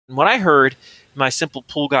And what I heard in my simple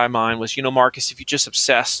pool guy mind was, Marcus, if you just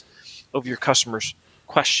obsess over your customers'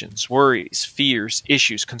 questions, worries, fears,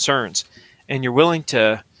 issues, concerns, and you're willing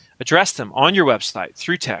to address them on your website,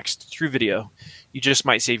 through text, through video, you just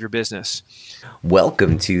might save your business.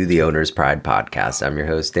 Welcome to the Owner's Pride Podcast. I'm your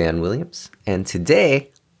host, Dan Williams. And today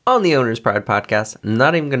on the Owner's Pride Podcast, I'm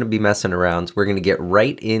not even going to be messing around. We're going to get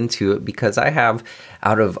right into it because I have,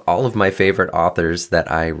 out of all of my favorite authors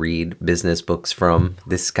that I read business books from,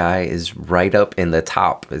 this guy is right up in the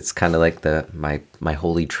top. It's kind of like my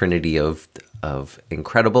holy trinity of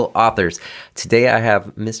incredible authors. Today I have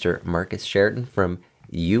Mr. Marcus Sheridan from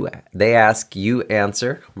They Ask, You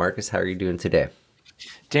Answer. Marcus, how are you doing today?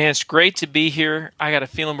 Dan, it's great to be here. I got a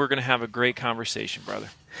feeling we're going to have a great conversation, brother.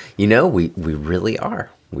 We really are.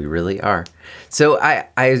 We really are. So I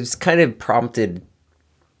was kind of prompted.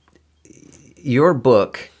 Your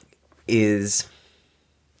book is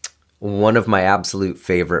one of my absolute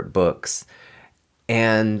favorite books.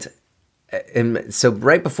 And so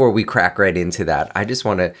right before we crack right into that, I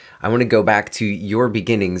want to go back to your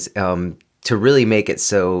beginnings to really make it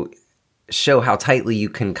show how tightly you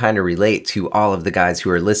can kind of relate to all of the guys who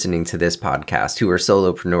are listening to this podcast, who are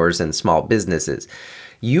solopreneurs and small businesses.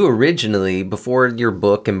 You originally, before your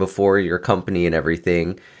book and before your company and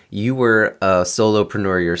everything, you were a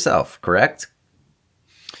solopreneur yourself, correct?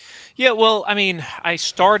 Yeah, well, I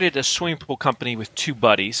started a swimming pool company with two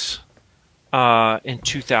buddies in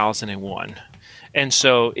 2001. And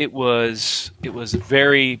so it was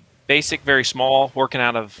very basic, very small, working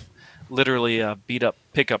out of literally a beat-up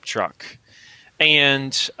pickup truck.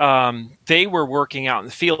 And they were working out in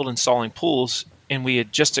the field installing pools, and we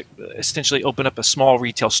had just essentially opened up a small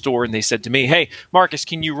retail store, and they said to me, "Hey, Marcus,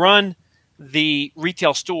 can you run the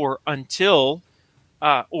retail store until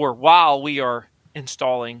or while we are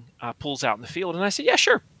installing pools out in the field?" And I said, "Yeah,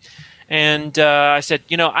 sure." And I said,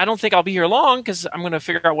 I don't think I'll be here long because I'm going to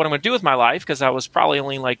figure out what I'm going to do with my life, because I was probably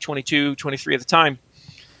only like 22, 23 at the time.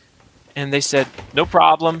 And they said, "No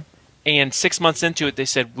problem." And 6 months into it, they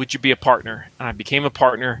said, "Would you be a partner?" And I became a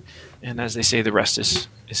partner. And as they say, the rest is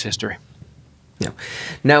history. Yeah.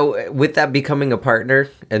 Now, with that becoming a partner,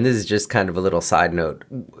 and this is just kind of a little side note,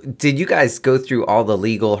 did you guys go through all the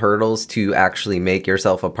legal hurdles to actually make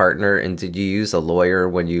yourself a partner? And did you use a lawyer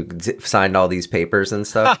when you signed all these papers and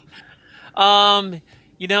stuff?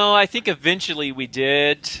 I think eventually we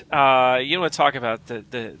did. You want to talk about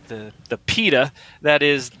the PETA, that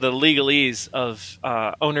is the legalese of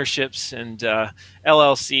ownerships and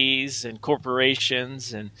LLCs and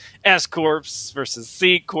corporations and S corps versus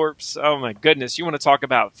C corps. Oh my goodness! You want to talk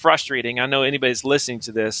about frustrating? I know anybody's listening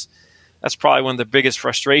to this. That's probably one of the biggest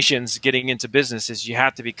frustrations getting into business is you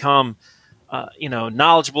have to become,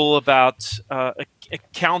 knowledgeable about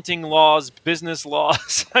accounting laws, business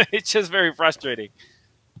laws. It's just very frustrating.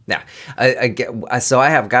 Now, so I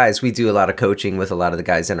have guys, we do a lot of coaching with a lot of the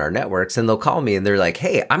guys in our networks, and they'll call me and they're like,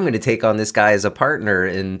 "Hey, I'm going to take on this guy as a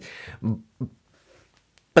partner."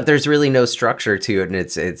 But there's really no structure to it, and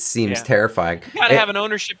it seems terrifying. You got to have an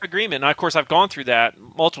ownership agreement. And of course, I've gone through that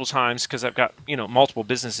multiple times because I've got, multiple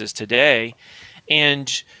businesses today.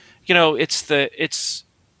 And, it's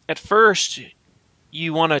at first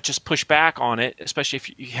you want to just push back on it, especially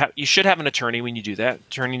if you should have an attorney when you do that.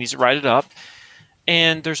 Attorney needs to write it up.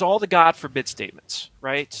 And there's all the God forbid statements,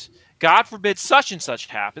 right? God forbid such and such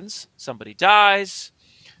happens. Somebody dies.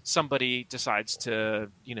 Somebody decides to,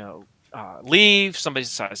 leave. Somebody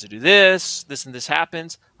decides to do this and this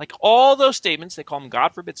happens. Like all those statements, they call them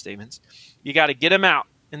God forbid statements. You got to get them out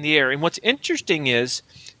in the air. And what's interesting is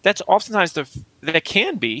that's oftentimes that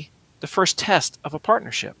can be the first test of a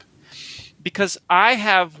partnership. Because I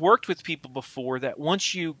have worked with people before that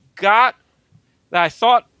once you got that, I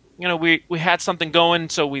thought, we had something going,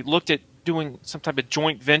 so we looked at doing some type of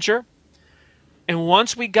joint venture. And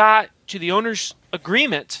once we got to the owner's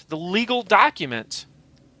agreement, the legal document,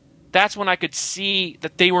 that's when I could see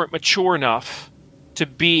that they weren't mature enough to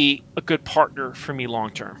be a good partner for me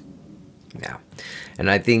long term. Yeah.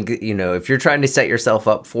 And I think, if you're trying to set yourself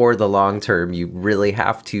up for the long term, you really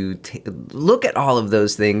have to look at all of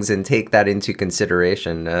those things and take that into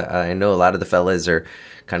consideration. I know a lot of the fellas are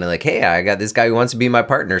kind of like, "Hey, I got this guy who wants to be my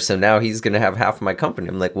partner, so now he's going to have half of my company."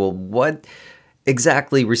 I'm like, well, what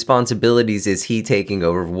exactly responsibilities is he taking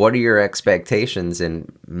over? What are your expectations? And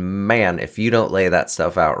man, if you don't lay that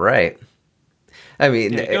stuff out right, you're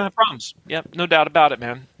going to have problems. Yep, no doubt about it,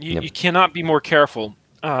 man. You cannot be more careful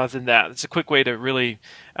than that. It's a quick way to really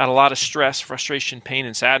add a lot of stress, frustration, pain,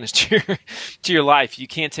 and sadness to your life. You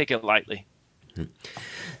can't take it lightly.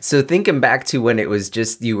 So thinking back to when it was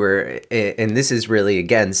just you were, and this is really,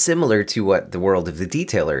 again, similar to what the world of the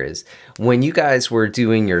detailer is. When you guys were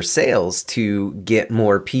doing your sales to get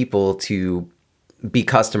more people to be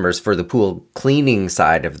customers for the pool cleaning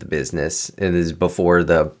side of the business, and this is before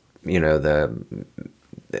the,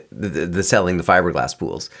 the selling the fiberglass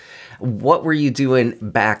pools. What were you doing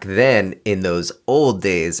back then in those old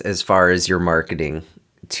days as far as your marketing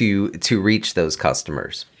to reach those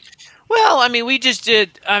customers? Well, I mean, we just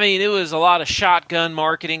did. I mean, it was a lot of shotgun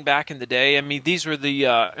marketing back in the day. I mean, these were the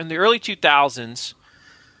in the early 2000s.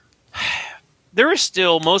 There was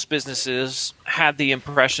still, most businesses had the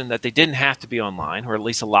impression that they didn't have to be online, or at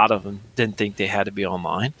least a lot of them didn't think they had to be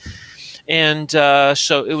online. And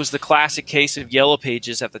so it was the classic case of Yellow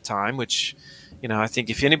Pages at the time, which, I think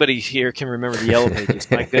if anybody here can remember the Yellow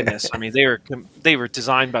Pages, my goodness, I mean, they were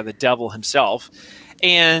designed by the devil himself.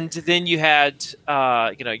 And then you had,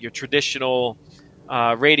 your traditional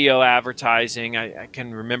radio advertising. I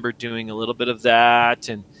can remember doing a little bit of that,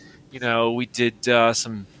 and we did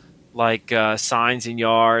some signs in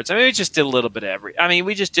yards. I mean, we just did a little bit of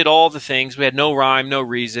we just did all the things. We had no rhyme, no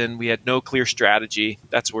reason. We had no clear strategy.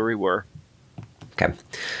 That's where we were. Okay.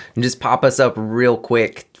 And just pop us up real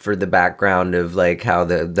quick for the background of how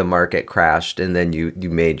the market crashed and then you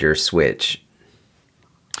made your switch.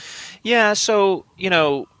 Yeah. So,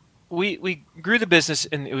 we grew the business,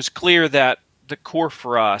 and it was clear that the core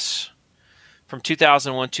for us from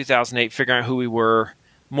 2001, 2008, figuring out who we were,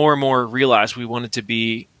 more and more realized we wanted to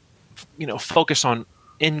be, focused on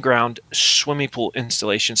in-ground swimming pool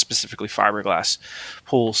installation, specifically fiberglass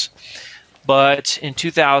pools. But in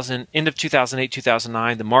end of 2008,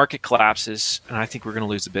 2009, the market collapses, and I think we're going to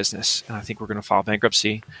lose the business, and I think we're going to file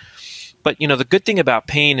bankruptcy. But, the good thing about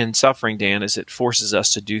pain and suffering, Dan, is it forces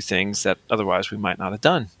us to do things that otherwise we might not have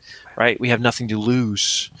done, right? We have nothing to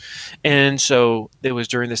lose. And so it was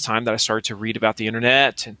during this time that I started to read about the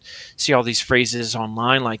internet and see all these phrases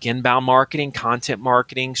online like inbound marketing, content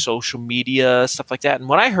marketing, social media, stuff like that. And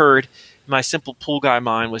what I heard in my simple pool guy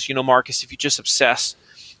mind was, Marcus, if you just obsess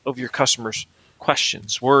over your customers'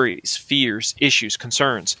 questions, worries, fears, issues,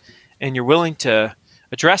 concerns, and you're willing to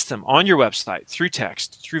address them on your website, through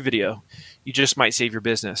text, through video, you just might save your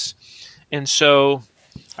business. And so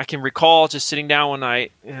I can recall just sitting down one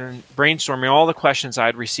night and brainstorming all the questions I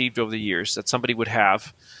had received over the years that somebody would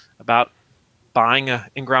have about buying an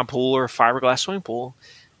in-ground pool or a fiberglass swimming pool.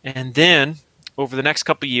 And then over the next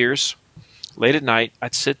couple of years, late at night,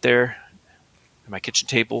 I'd sit there at my kitchen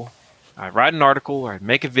table, I'd write an article, or I'd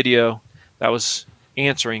make a video that was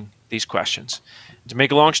answering these questions. To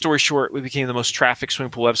make a long story short, we became the most trafficked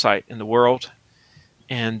swimming pool website in the world.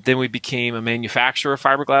 And then we became a manufacturer of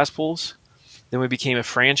fiberglass pools. Then we became a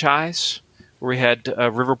franchise where we had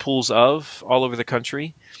river pools all over the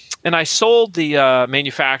country. And I sold the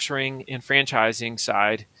manufacturing and franchising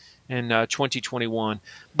side in 2021.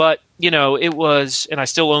 But, it was, and I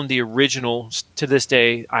still own the original, to this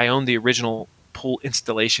day, I own the original pool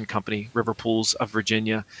installation company, River Pools of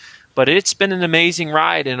Virginia. But it's been an amazing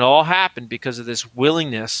ride, and it all happened because of this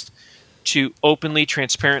willingness to openly,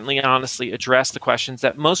 transparently, honestly address the questions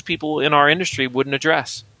that most people in our industry wouldn't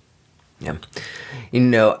address. Yeah.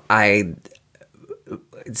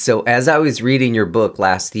 So as I was reading your book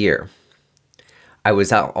last year, I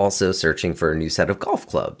was out also searching for a new set of golf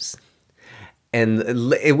clubs. And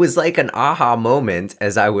it was like an aha moment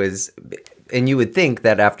as I was... And you would think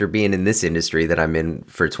that after being in this industry that I'm in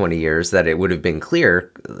for 20 years, that it would have been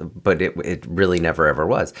clear, but it really never ever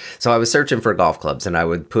was. So I was searching for golf clubs, and I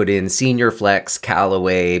would put in Senior Flex,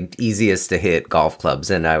 Callaway, easiest to hit golf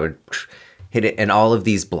clubs, and I would hit it. And all of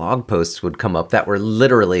these blog posts would come up that were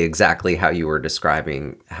literally exactly how you were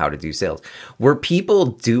describing how to do sales. Were people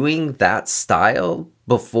doing that style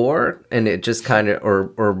before, and it just kind of,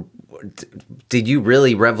 or did you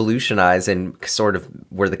really revolutionize and sort of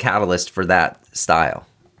were the catalyst for that style?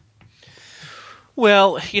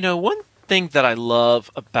 Well, one thing that I love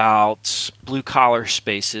about blue collar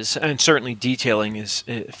spaces, and certainly detailing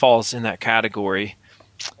it falls in that category,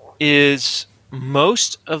 is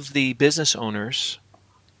most of the business owners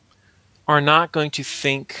are not going to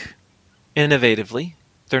think innovatively.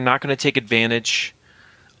 They're not going to take advantage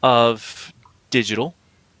of digital.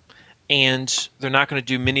 And they're not going to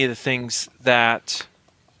do many of the things that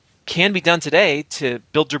can be done today to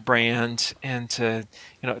build your brand and to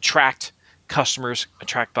attract customers,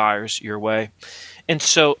 attract buyers your way. And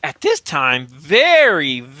so at this time,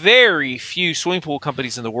 very, very few swimming pool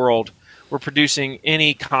companies in the world were producing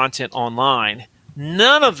any content online.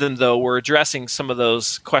 None of them, though, were addressing some of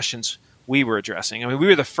those questions we were addressing. I mean, we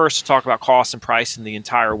were the first to talk about cost and price in the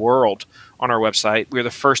entire world on our website. We were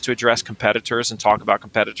the first to address competitors and talk about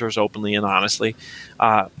competitors openly and honestly.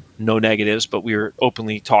 No negatives, but we were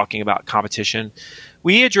openly talking about competition.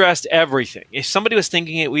 We addressed everything. If somebody was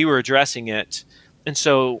thinking it, we were addressing it. And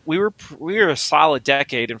so we were a solid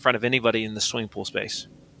decade in front of anybody in the swimming pool space.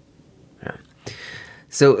 Yeah.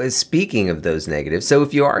 So speaking of those negatives, so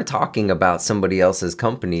if you are talking about somebody else's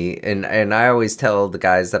company, and I always tell the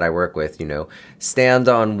guys that I work with, you know, stand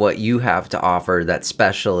on what you have to offer that's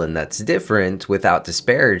special and that's different without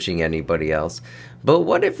disparaging anybody else. But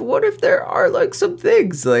what if there are like some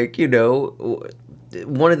things like, you know,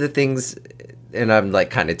 one of the things, and I'm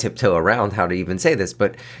like kind of tiptoe around how to even say this,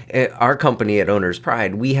 but our company at Owner's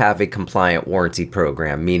Pride, we have a compliant warranty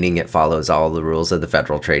program, meaning it follows all the rules of the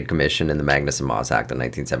Federal Trade Commission and the Magnuson-Moss Act of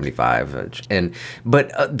 1975.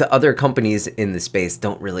 But the other companies in the space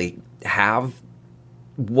don't really have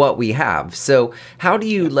what we have. So how do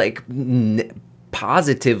you like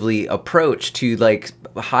positively approach to like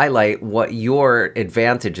highlight what your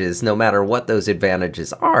advantages, no matter what those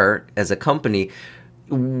advantages are as a company,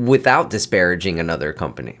 without disparaging another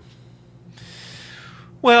company?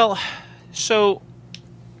 Well, so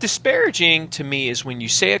disparaging to me is when you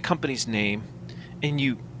say a company's name and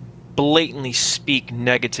you blatantly speak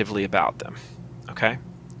negatively about them, okay?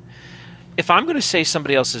 If I'm going to say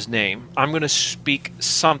somebody else's name, I'm going to speak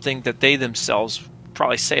something that they themselves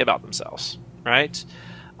probably say about themselves, right?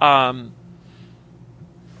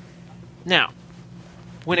 Now,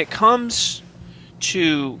 when it comes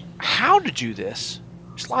to how to do this,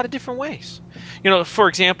 there's a lot of different ways. You know, for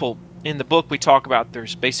example, in the book we talk about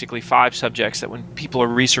there's basically 5 subjects that when people are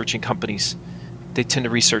researching companies, they tend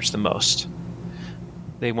to research the most.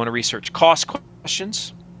 They want to research cost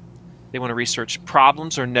questions. They want to research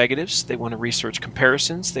problems or negatives. They want to research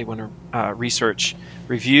comparisons. They want to research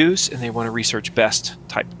reviews, and they want to research best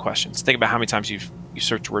type questions. Think about how many times you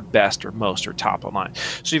search the word best or most or top online.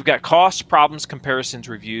 So you've got costs, problems, comparisons,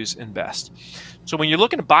 reviews, and best. So when you're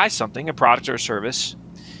looking to buy something, a product or a service,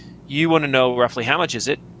 you want to know roughly how much is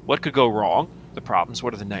it, what could go wrong, the problems,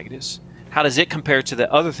 what are the negatives, how does it compare to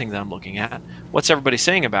the other thing that I'm looking at, what's everybody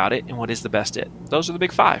saying about it, and what is the best it. Those are the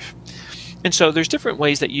big 5. And so there's different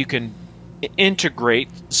ways that you can integrate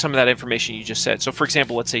some of that information you just said. So for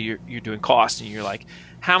example, let's say you're doing cost and you're like,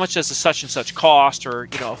 how much does a such and such cost, or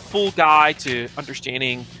you know, a full guide to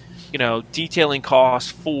understanding, you know, detailing costs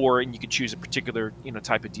for, and you could choose a particular, you know,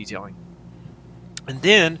 type of detailing. And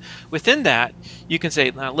then within that, you can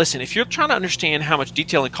say, now listen, if you're trying to understand how much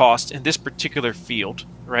detailing costs in this particular field,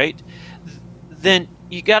 right, then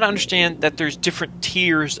you got to understand that there's different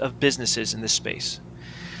tiers of businesses in this space.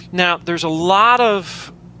 Now, there's a lot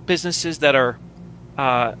of businesses that are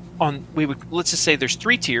let's just say there's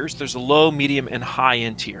 3 tiers. There's a low, medium, and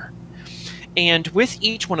high-end tier. And with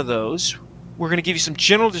each one of those, we're going to give you some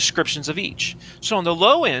general descriptions of each. So on the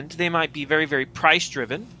low end, they might be very, very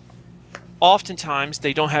price-driven. Oftentimes,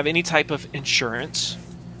 they don't have any type of insurance.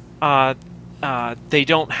 They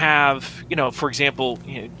don't have, you know, for example,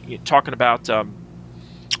 you're talking about they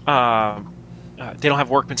don't have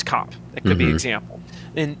workman's comp. That could be an example.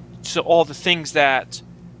 And so all the things that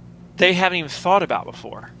they haven't even thought about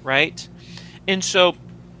before, right? And so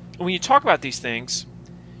when you talk about these things,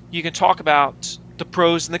 you can talk about the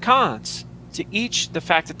pros and the cons to each, the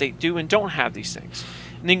fact that they do and don't have these things.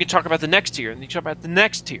 And then you can talk about the next tier, and then you talk about the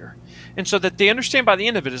next tier. And so that they understand by the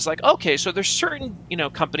end of it is like, okay, so there's certain, you know,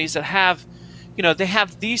 companies that have, you know, they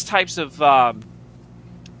have these types of,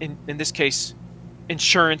 in this case,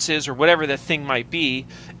 insurances or whatever that thing might be.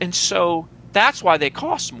 And so that's why they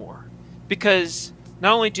cost more, because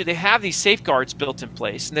not only do they have these safeguards built in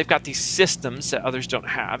place, and they've got these systems that others don't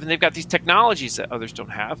have, and they've got these technologies that others don't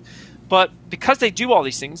have, but because they do all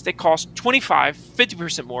these things, they cost 25,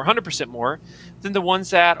 50% more, 100% more than the ones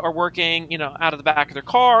that are working, you know, out of the back of their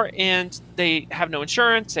car, and they have no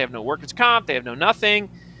insurance, they have no workers' comp, they have no nothing.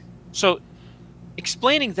 So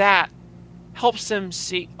explaining that helps them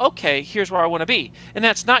see, okay, here's where I want to be. And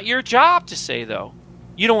that's not your job to say, though.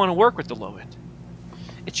 You don't want to work with the low end.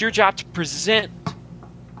 It's your job to present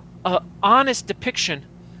an honest depiction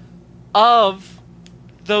of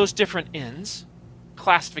those different ends,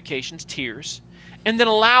 classifications, tiers, and then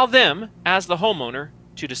allow them, as the homeowner,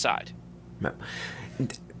 to decide.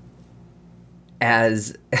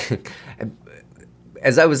 As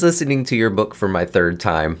I was listening to your book for my 3rd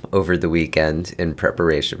time over the weekend in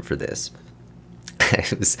preparation for this,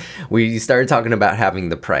 we started talking about having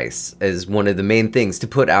the price as one of the main things to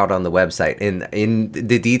put out on the website. And in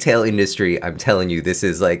the detail industry, I'm telling you, this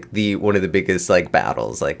is like one of the biggest like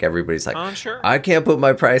battles. Like everybody's like, Sure. I can't put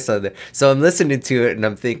my price on there. So I'm listening to it and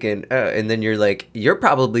I'm thinking, and then you're like, you're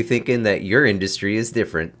probably thinking that your industry is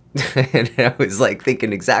different. And I was like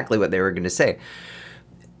thinking exactly what they were going to say.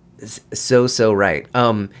 So right.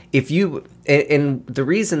 If you and the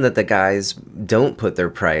reason that the guys don't put their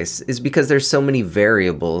price is because there's so many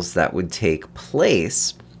variables that would take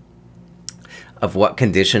place of what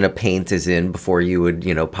condition a paint is in before you would,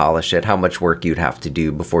 polish it, how much work you'd have to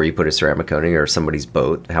do before you put a ceramic coating or somebody's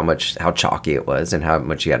boat, how chalky it was and how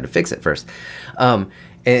much you had to fix it first.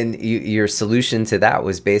 And your solution to that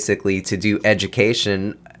was basically to do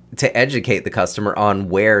education to educate the customer on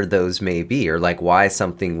where those may be or like why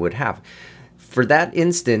something would have. For that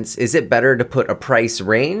instance, is it better to put a price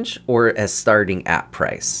range or a starting at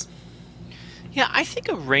price? Yeah, I think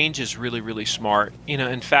a range is really, really smart.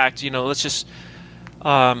 In fact, let's just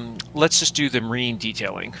do the marine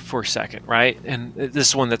detailing for a second, right? And this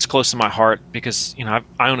is one that's close to my heart because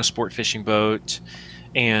I own a sport fishing boat,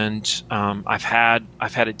 and I've had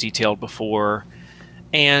it detailed before,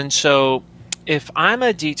 and so if I'm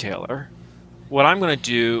a detailer, what I'm going to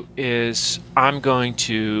do is I'm going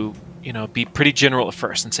to, be pretty general at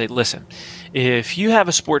first and say, listen, if you have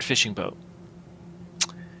a sport fishing boat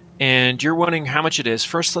and you're wondering how much it is,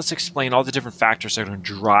 first let's explain all the different factors that are going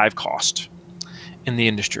to drive cost in the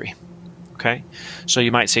industry. Okay, so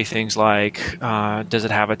you might say things like, does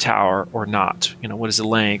it have a tower or not? What is the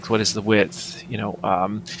length? What is the width? How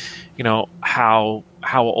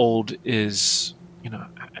old is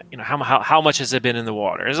how much has it been in the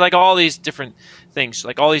water? It's like all these different things,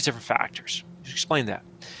 like all these different factors. You explain that.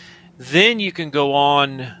 Then you can go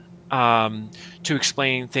on to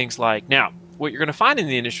explain things like, now, what you're going to find in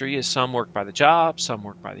the industry is some work by the job, some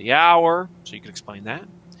work by the hour. So you can explain that.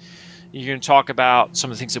 You're going to talk about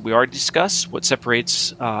some of the things that we already discussed, what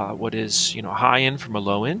separates what is high end from a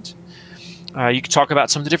low end. You can talk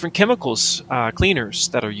about some of the different chemicals, cleaners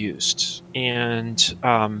that are used, and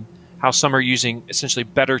how some are using essentially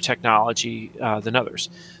better technology than others.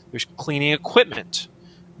 There's cleaning equipment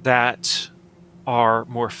that are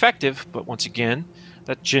more effective, but once again,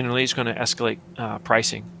 that generally is going to escalate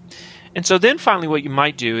pricing. And so then finally what you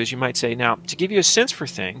might do is you might say, now, to give you a sense for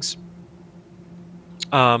things,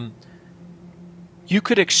 you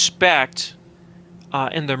could expect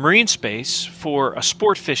in the marine space for a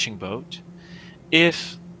sport fishing boat,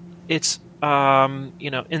 if it's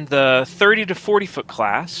in the 30 to 40 foot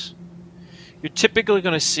class, you're typically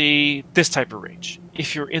going to see this type of range.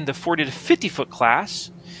 If you're in the 40 to 50 foot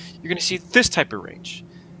class, you're going to see this type of range.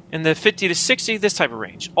 In the 50 to 60, this type of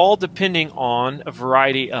range, all depending on a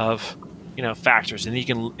variety of factors. And you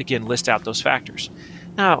can, again, list out those factors.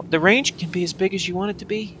 Now, the range can be as big as you want it to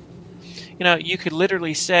be. You could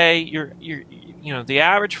literally say the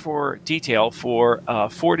average for detail for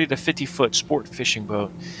a 40 to 50 foot sport fishing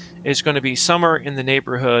boat is going to be somewhere in the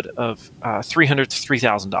neighborhood of $300 to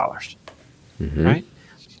 $3,000. Mm-hmm. Right?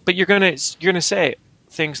 But you're gonna say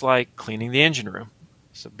things like cleaning the engine room.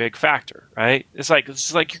 It's a big factor, right? It's like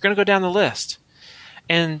you're gonna go down the list,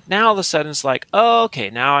 and now all of a sudden it's like, oh,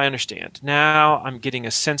 okay, now I understand. Now I'm getting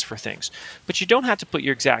a sense for things. But you don't have to put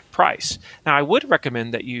your exact price. Now I would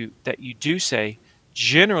recommend that you do say,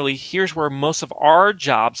 generally, here's where most of our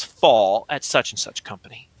jobs fall at such and such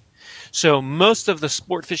company. So most of the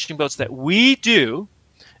sport fishing boats that we do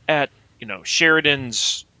at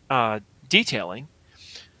Sheridan's detailing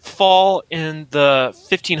fall in the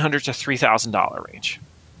 $1,500 to $3,000 range,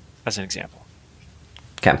 as an example.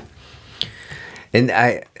 Okay. And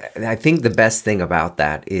I think the best thing about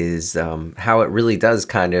that is how it really does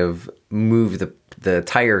kind of move the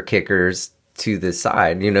tire kickers to the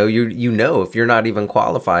side. You know if you're not even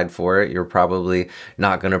qualified for it, you're probably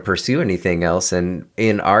not going to pursue anything else. And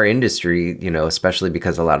in our industry, especially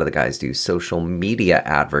because a lot of the guys do social media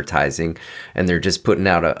advertising and they're just putting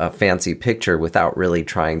out a fancy picture without really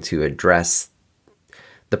trying to address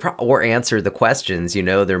or answer the questions.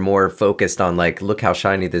 They're more focused on like, look how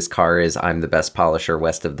shiny this car is. I'm the best polisher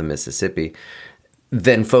west of the Mississippi,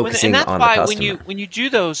 than focusing on the customer. When you do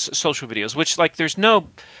those social videos, which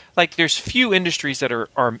there's few industries that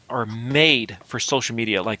are made for social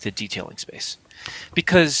media like the detailing space,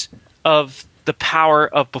 because of the power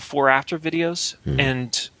of before after videos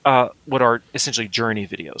and what are essentially journey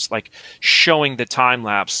videos, like showing the time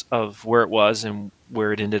lapse of where it was and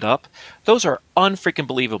where it ended up. Those are unfreaking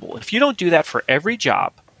believable. If you don't do that for every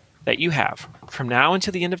job that you have from now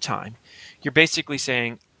until the end of time, you're basically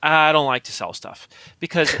saying, I don't like to sell stuff,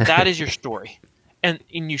 because that is your story. and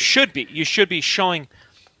you should be showing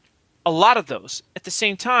a lot of those. At the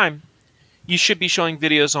same time, you should be showing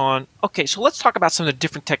videos on, okay, so let's talk about some of the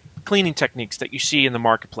different cleaning techniques that you see in the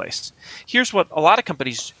marketplace. Here's what a lot of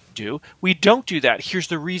companies do. We don't do that. Here's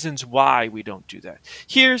the reasons why we don't do that.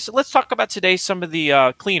 Let's talk about today some of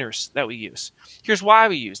the cleaners that we use. Here's why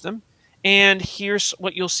we use them. And here's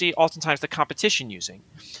what you'll see oftentimes the competition using.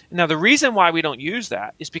 Now, the reason why we don't use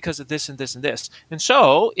that is because of this and this and this. And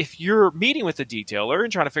so if you're meeting with a detailer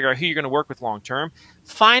and trying to figure out who you're going to work with long term,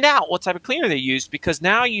 find out what type of cleaner they use, because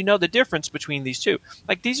now you know the difference between these two.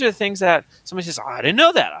 Like, these are the things that somebody says, oh, I didn't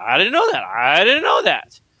know that. I didn't know that. I didn't know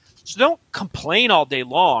that. So don't complain all day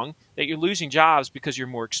long that you're losing jobs because you're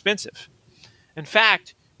more expensive. In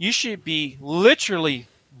fact, you should be literally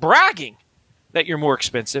bragging that you're more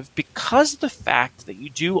expensive because of the fact that you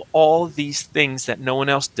do all of these things that no one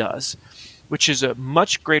else does, which is a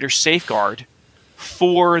much greater safeguard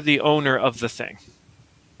for the owner of the thing.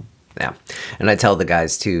 Yeah. And I tell the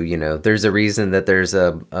guys too, you know, there's a reason that there's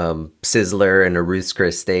a Sizzler and a Ruth's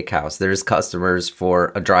Chris Steakhouse. There's customers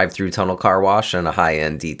for a drive-through tunnel car wash and a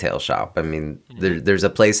high-end detail shop. I mean, there's a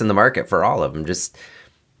place in the market for all of them. Just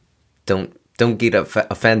don't get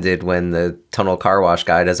offended when the tunnel car wash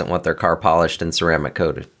guy doesn't want their car polished and ceramic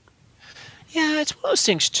coated. Yeah, it's one of those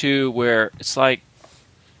things too where it's like,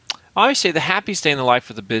 I always say the happiest day in the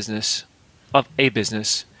life of a business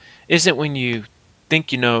isn't when you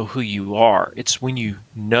think you know who you are. It's when you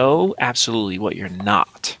know absolutely what you're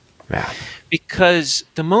not. Yeah. Because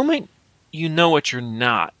the moment you know what you're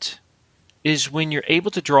not is when you're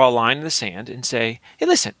able to draw a line in the sand and say, hey,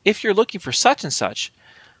 listen, if you're looking for such and such,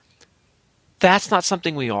 that's not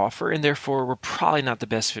something we offer, and therefore we're probably not the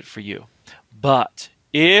best fit for you. But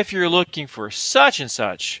if you're looking for such and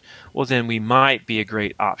such, well, then we might be a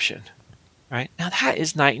great option, right? Now that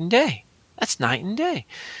is night and day. That's night and day.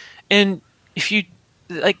 And if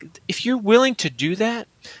you're willing to do that,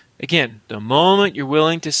 again, the moment you're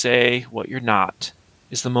willing to say what you're not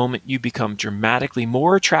is the moment you become dramatically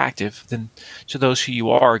more attractive than to those who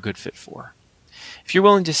you are a good fit for. If you're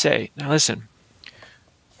willing to say, now listen,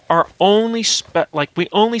 we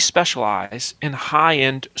only specialize in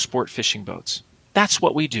high-end sport fishing boats. That's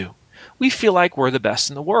what we do. We feel like we're the best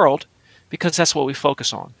in the world because that's what we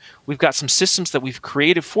focus on. We've got some systems that we've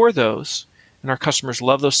created for those, and our customers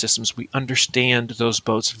love those systems. We understand those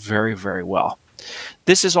boats very, very well.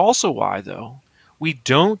 This is also why, though, we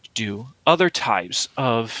don't do other types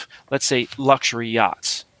of, let's say, luxury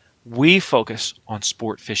yachts. We focus on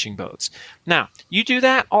sport fishing boats. Now, you do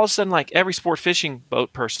that, all of a sudden, like every sport fishing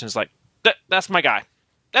boat person is like, that's my guy.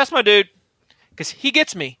 That's my dude. Because he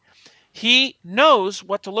gets me. He knows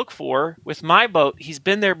what to look for with my boat. He's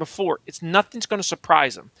been there before. Nothing's going to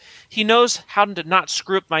surprise him. He knows how to not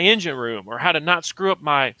screw up my engine room or how to not screw up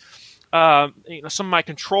my some of my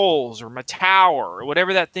controls or my tower or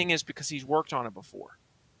whatever that thing is because he's worked on it before.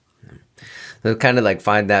 So kind of like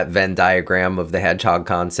find that Venn diagram of the hedgehog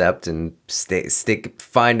concept and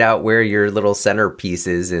find out where your little centerpiece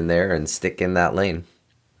is in there and stick in that lane.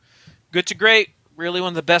 Good to Great. Really one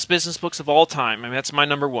of the best business books of all time. I mean, that's my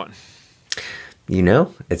number one. You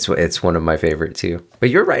know, it's one of my favorite too.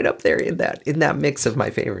 But you're right up there in that mix of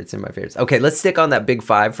my favorites and my favorites. Okay, let's stick on that big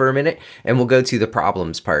five for a minute, and we'll go to the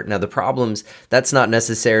problems part. Now, the problems, that's not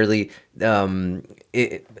necessarily fear.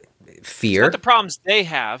 It's not the problems they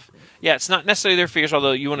have. Yeah, it's not necessarily their fears,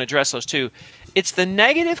 although you want to address those too. It's the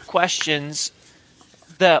negative questions,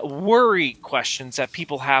 the worry questions that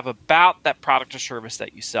people have about that product or service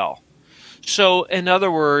that you sell. So, in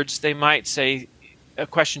other words, they might say a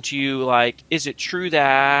question to you like, is it true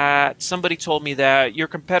that somebody told me that, your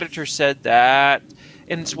competitor said that,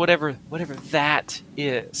 and it's whatever that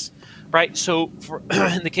is, right? So,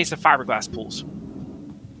 in the case of fiberglass pools,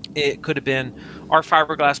 it could have been, are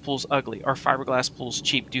fiberglass pools ugly? Are fiberglass pools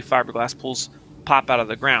cheap? Do fiberglass pools pop out of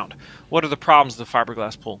the ground? What are the problems of the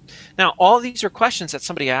fiberglass pool? Now, all these are questions that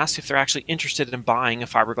somebody asks if they're actually interested in buying a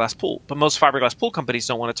fiberglass pool. But most fiberglass pool companies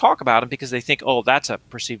don't want to talk about them because they think, oh, that's a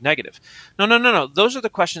perceived negative. No. Those are the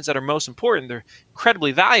questions that are most important. They're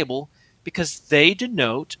incredibly valuable because they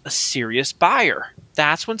denote a serious buyer.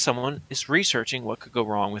 That's when someone is researching what could go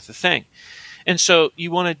wrong with the thing. And so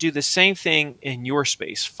you want to do the same thing in your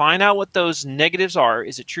space. Find out what those negatives are.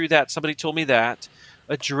 Is it true that somebody told me that?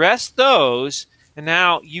 Address those, and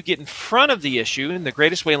now you get in front of the issue. And the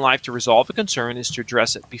greatest way in life to resolve a concern is to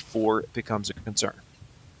address it before it becomes a concern.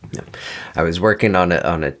 Yeah. I was working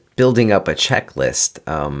on building up a checklist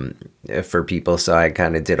for people, so I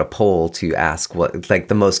kind of did a poll to ask what like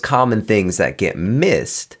the most common things that get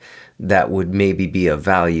missed that would maybe be of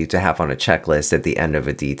value to have on a checklist at the end of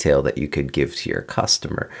a detail that you could give to your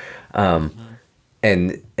customer.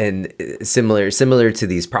 And similar to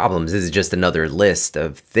these problems, this is just another list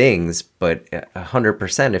of things, but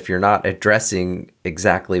 100%, if you're not addressing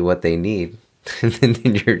exactly what they need, then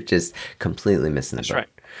you're just completely missing the That's boat. right.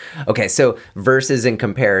 Okay, so verses and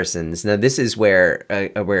comparisons. Now, this is where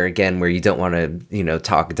again, where you don't want to,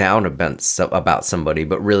 talk down about somebody,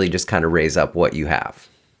 but really just kind of raise up what you have.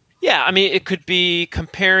 Yeah, I mean, it could be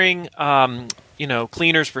comparing,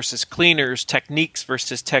 cleaners versus cleaners, techniques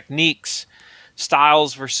versus techniques,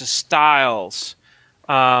 styles versus styles,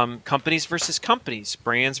 companies versus companies,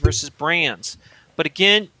 brands versus brands. But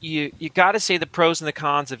again, you got to say the pros and the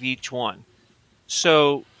cons of each one.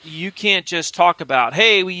 So you can't just talk about,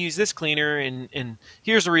 hey, we use this cleaner and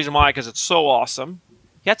here's the reason why, because it's so awesome.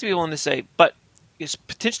 You have to be willing to say, but it's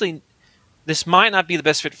potentially this might not be the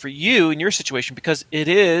best fit for you in your situation because it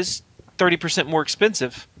is 30% more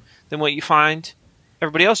expensive than what you find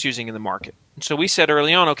everybody else using in the market. And so we said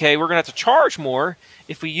early on, okay, we're going to have to charge more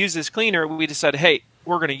if we use this cleaner. We decided, hey,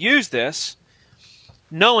 we're going to use this,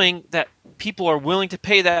 knowing that people are willing to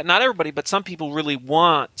pay that. Not everybody, but some people really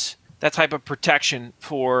want that type of protection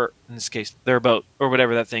for, in this case, their boat or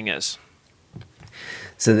whatever that thing is.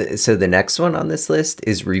 So the next one on this list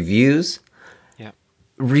is reviews. Yeah.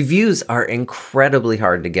 Reviews are incredibly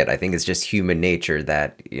hard to get. I think it's just human nature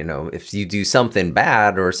that, if you do something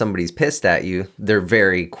bad or somebody's pissed at you, they're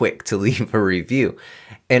very quick to leave a review.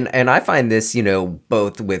 And I find this,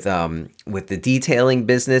 both with the detailing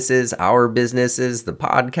businesses, our businesses, the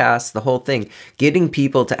podcast, the whole thing, getting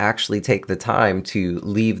people to actually take the time to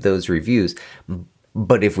leave those reviews.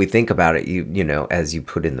 But if we think about it, as you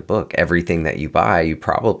put in the book, everything that you buy, you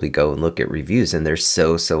probably go and look at reviews, and they're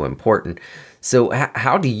so important. So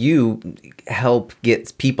how do you help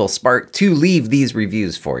get people sparked to leave these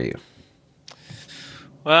reviews for you?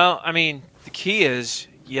 Well, I mean, the key is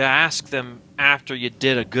you ask them after you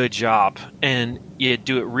did a good job, and you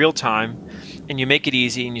do it real time, and you make it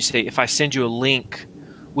easy, and you say, if I send you a link,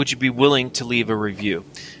 would you be willing to leave a review?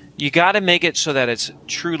 You got to make it so that it's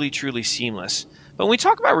truly, truly seamless. But when we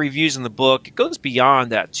talk about reviews in the book, it goes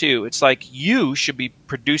beyond that too. It's like you should be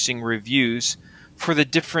producing reviews for the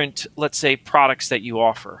different, let's say, products that you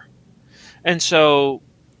offer. And so,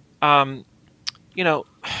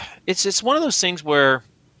 it's one of those things where,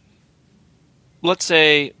 let's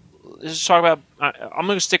say, let's talk about, I'm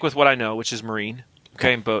going to stick with what I know, which is marine,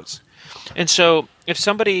 okay, and boats. And so if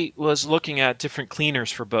somebody was looking at different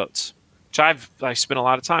cleaners for boats, which I spent a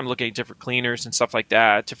lot of time looking at different cleaners and stuff like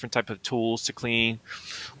that, different type of tools to clean.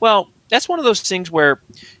 Well, that's one of those things where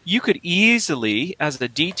you could easily, as the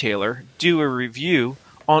detailer, do a review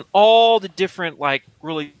on all the different, like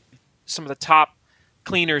really some of the top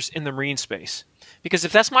cleaners in the marine space. Because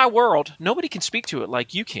if that's my world, nobody can speak to it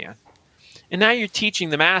like you can. And now you're teaching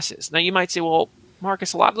the masses. Now you might say, well,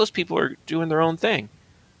 Marcus, a lot of those people are doing their own thing.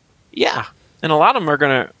 Yeah. And a lot of them are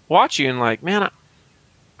going to watch you and like, man,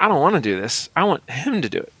 I don't want to do this. I want him to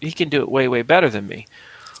do it. He can do it way, way better than me.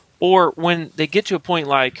 Or when they get to a point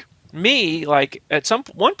like me, like at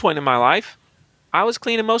one point in my life, I was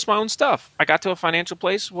cleaning most of my own stuff. I got to a financial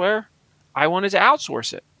place where I wanted to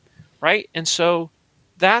outsource it, right? And so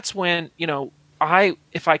that's when,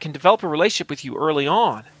 if I can develop a relationship with you early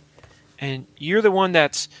on, and you're the one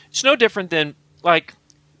it's no different than, like,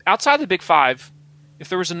 outside the big five, if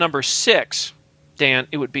there was a number 6, Dan,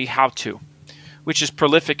 it would be how to, which is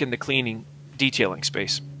prolific in the cleaning detailing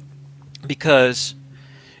space. Because,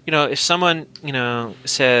 if someone,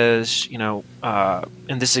 says,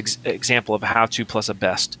 in this example of a how to plus a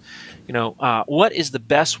best, what is the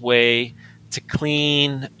best way to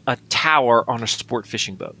clean a tower on a sport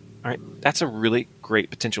fishing boat? All right. That's a really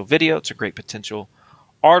great potential video. It's a great potential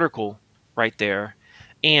article right there.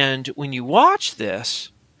 And when you watch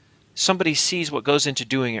this, somebody sees what goes into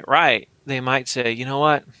doing it right. They might say, you know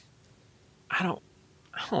what? I don't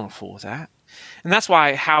want to fool with that. And that's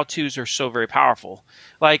why how-tos are so very powerful.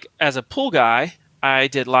 Like, as a pool guy, I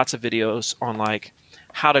did lots of videos on like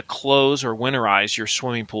how to close or winterize your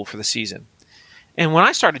swimming pool for the season. And when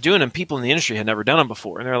I started doing them, people in the industry had never done them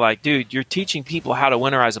before. And they're like, dude, you're teaching people how to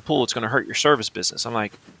winterize a pool. It's going to hurt your service business. I'm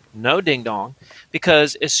like, no ding dong.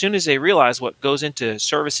 Because as soon as they realize what goes into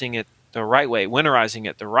servicing it the right way, winterizing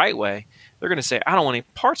it the right way, they're going to say, I don't want any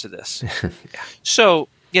parts of this. Yeah. So,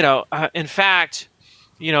 in fact,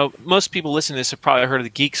 most people listening to this have probably heard of the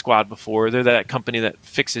Geek Squad before. They're that company that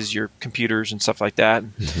fixes your computers and stuff like that.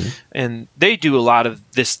 Mm-hmm. And they do a lot of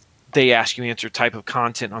this they ask you answer type of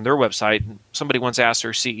content on their website. And somebody once asked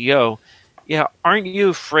their CEO, aren't you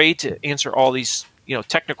afraid to answer all these,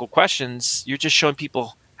 technical questions? You're just showing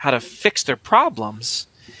people how to fix their problems.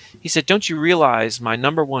 He said, don't you realize my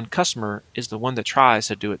number one customer is the one that tries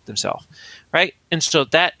to do it themselves? right? And so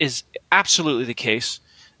that is absolutely the case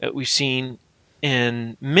that we've seen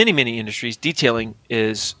in many, many industries. Detailing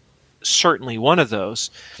is certainly one of those.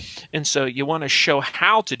 And so you want to show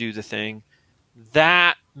how to do the thing.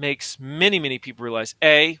 That makes many, many people realize,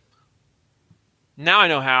 A, now I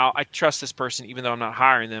know how. I trust this person even though I'm not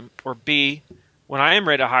hiring them. Or B, when I am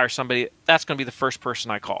ready to hire somebody, that's going to be the first person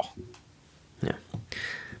I call. Yeah.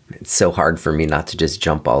 It's so hard for me not to just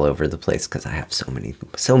jump all over the place because I have so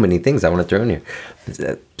many things I want to throw in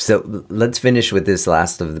here. So let's finish with this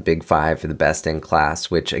last of the big five for the best in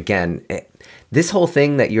class, which again, this whole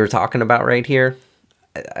thing that you're talking about right here,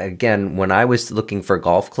 again, when I was looking for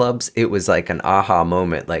golf clubs, it was like an aha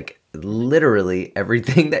moment. Like literally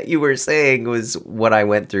everything that you were saying was what I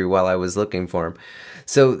went through while I was looking for them.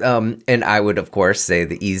 So, and I would, of course, say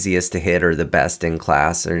the easiest to hit or the best in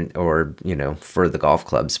class or, you know, for the golf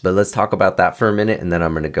clubs. But let's talk about that for a minute, and then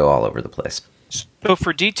I'm going to go all over the place. So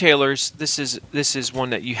for detailers, this is one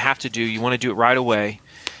that you have to do. You want to do it right away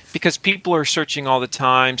because people are searching all the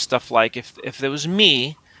time. Stuff like if it was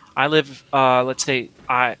me, I live, let's say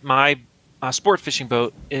my sport fishing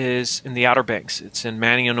boat is in the Outer Banks. It's in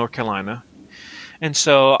Manio, North Carolina. And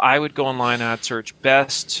so I would go online and I'd search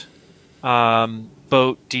best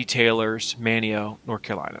boat detailers, Manio, North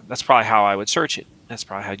Carolina. That's probably how I would search it. That's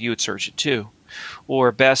probably how you would search it too.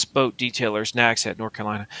 Or best boat detailers, Nags Head, North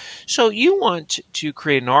Carolina. So you want to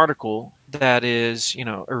create an article that is, you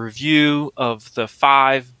know, a review of the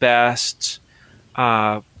 5 best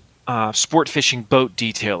sport fishing boat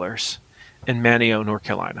detailers in Manio, North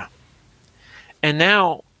Carolina. And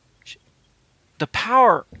now the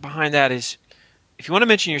power behind that is, if you want to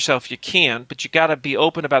mention yourself, you can, but you got to be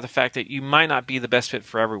open about the fact that you might not be the best fit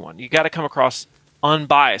for everyone. You got to come across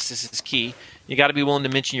unbiased. This is key. You got to be willing to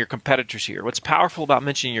mention your competitors here. What's powerful about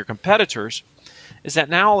mentioning your competitors is that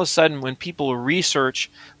now all of a sudden when people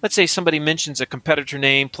research, let's say somebody mentions a competitor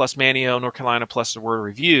name plus Manio, North Carolina, plus the word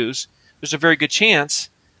reviews, there's a very good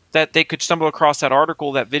chance that they could stumble across that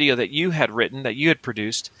article, that video that you had written, that you had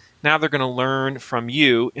produced. Now they're going to learn from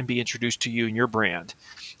you and be introduced to you and your brand.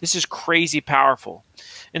 This is crazy powerful.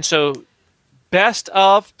 And so best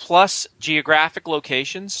of plus geographic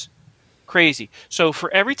locations, crazy. So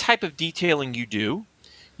for every type of detailing you do,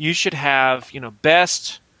 you should have, you know,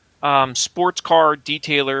 best sports car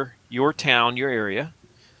detailer, your town, your area.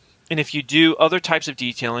 And if you do other types of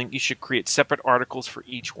detailing, you should create separate articles for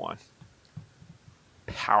each one.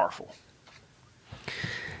 Powerful.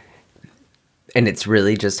 And it's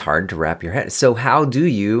really just hard to wrap your head. So how do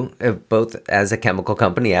you, both as a chemical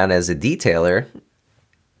company and as a detailer,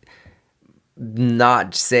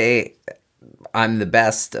 not say I'm the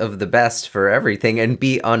best of the best for everything and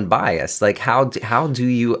be unbiased? Like how do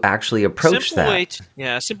you actually approach that?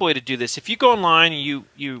 A simple way to do this. If you go online and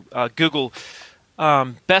you Google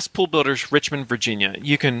best pool builders, Richmond, Virginia,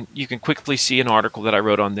 you can quickly see an article that I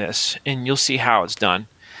wrote on this, and you'll see how it's done.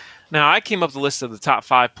 Now, I came up with a list of the top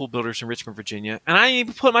 5 pool builders in Richmond, Virginia, and I didn't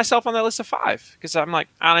even put myself on that list of 5 because I'm like,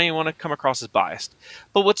 I don't even want to come across as biased.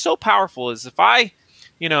 But what's so powerful is if I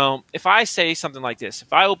say something like this,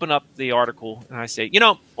 if I open up the article and I say, you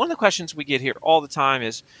know, one of the questions we get here all the time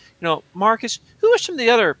is, you know, Marcus, who are some of the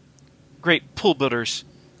other great pool builders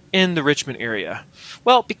in the Richmond area?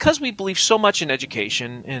 Well, because we believe so much in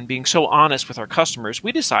education and being so honest with our customers,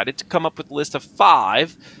 we decided to come up with a list of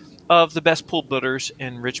 5 of the best pool builders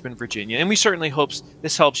in Richmond, Virginia. And we certainly hope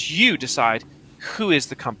this helps you decide who is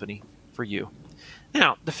the company for you.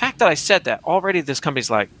 Now, the fact that I said that, already this company's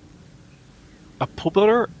like, a pool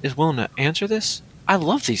builder is willing to answer this? I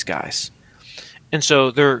love these guys. And so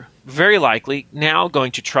they're very likely now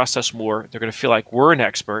going to trust us more. They're going to feel like we're an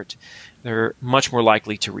expert. They're much more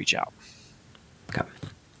likely to reach out.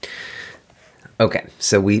 Okay.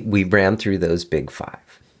 So we ran through those big 5.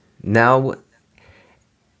 Now,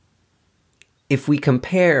 if we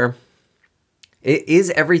compare, is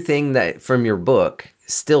everything that from your book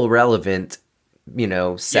still relevant, you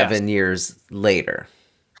know, 7 years later?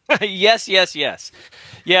 Yes.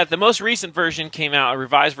 Yeah, the most recent version came out, a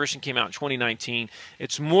revised version came out in 2019.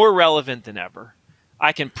 It's more relevant than ever.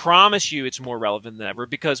 I can promise you it's more relevant than ever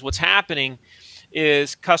because what's happening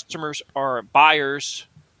is buyers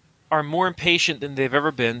are more impatient than they've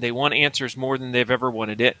ever been. They want answers more than they've ever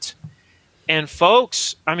wanted it. And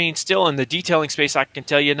folks, I mean, still in the detailing space, I can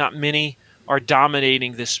tell you not many are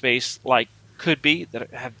dominating this space like could be,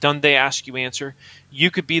 that have done they ask you answer.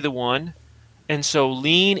 You could be the one. And so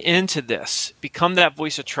lean into this. Become that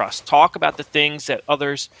voice of trust. Talk about the things that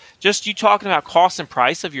others, just you talking about cost and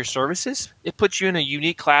price of your services, it puts you in a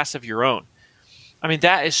unique class of your own. I mean,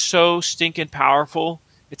 that is so stinking powerful.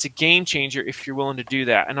 It's a game changer if you're willing to do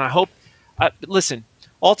that. And I hope, listen,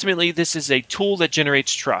 Ultimately, this is a tool that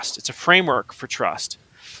generates trust. It's a framework for trust.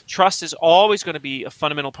 Trust is always going to be a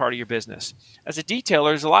fundamental part of your business. As a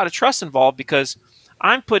detailer, there's a lot of trust involved because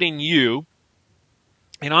I'm putting you,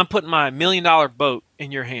 I'm putting my $1 million boat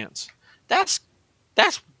in your hands. That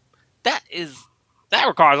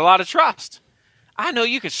requires a lot of trust. I know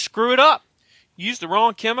you could screw it up, use the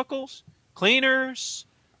wrong chemicals, cleaners,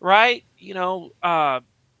 right?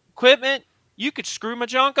 Equipment. You could screw my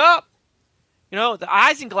junk up. The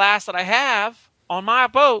isinglass that I have on my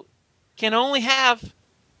boat can only have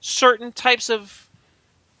certain types of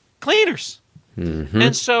cleaners. Mm-hmm.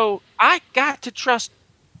 And so I got to trust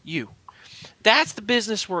you. That's the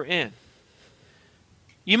business we're in.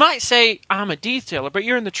 You might say, I'm a detailer, but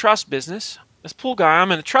you're in the trust business. As pool guy,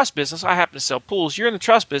 I'm in the trust business. I happen to sell pools. You're in the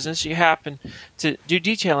trust business. You happen to do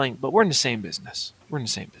detailing, but we're in the same business. We're in the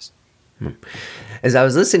same business. As I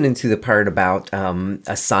was listening to the part about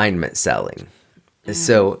assignment selling,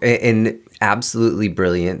 so, and absolutely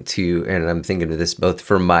brilliant too, and I'm thinking of this both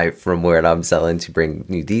from where I'm selling to bring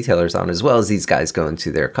new detailers on, as well as these guys going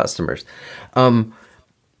to their customers. And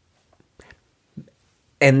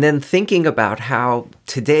then thinking about how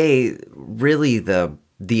today really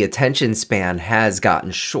the attention span has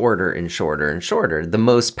gotten shorter and shorter and shorter. The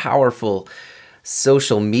most powerful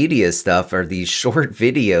social media stuff are these short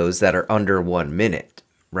videos that are under 1 minute,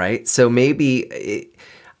 right? So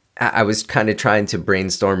I was kind of trying to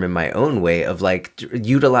brainstorm in my own way of like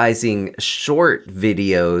utilizing short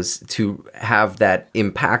videos to have that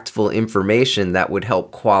impactful information that would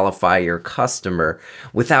help qualify your customer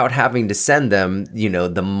without having to send them,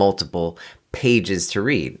 the multiple pages to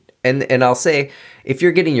read. And I'll say, if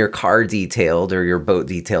you're getting your car detailed or your boat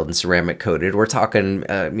detailed and ceramic coated, we're talking,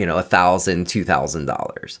 $1,000,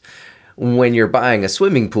 $2,000. When you're buying a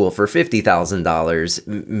swimming pool for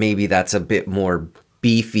 $50,000, maybe that's a bit more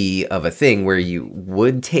beefy of a thing where you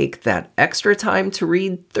would take that extra time to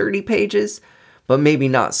read 30 pages, but maybe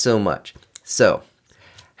not so much. So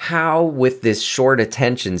how, with this short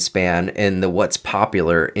attention span and what's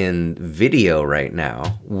popular in video right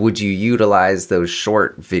now, would you utilize those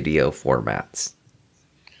short video formats?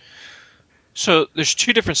 So there's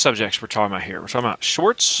two different subjects we're talking about here. We're talking about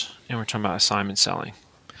shorts and we're talking about assignment selling.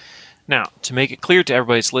 Now, to make it clear to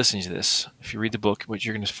everybody that's listening to this, if you read the book, what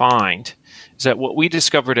you're going to find is that what we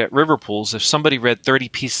discovered at River Pools, if somebody read 30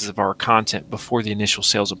 pieces of our content before the initial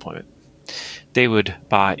sales appointment, they would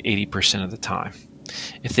buy 80% of the time.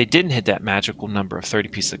 If they didn't hit that magical number of 30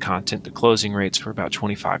 pieces of content, the closing rates were about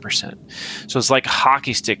 25%. So it's like a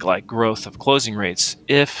hockey stick-like growth of closing rates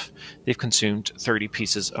if they've consumed 30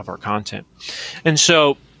 pieces of our content. And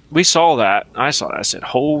so we saw that. I saw that. I said,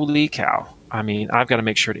 holy cow. I've got to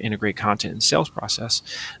make sure to integrate content in the sales process.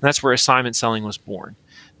 And that's where assignment selling was born.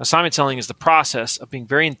 Assignment selling is the process of being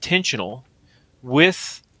very intentional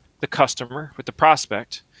with the customer, with the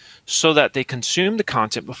prospect, so that they consume the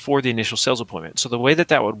content before the initial sales appointment. So the way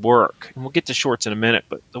that would work, and we'll get to shorts in a minute,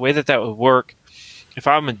 but the way that would work, if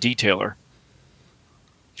I'm a detailer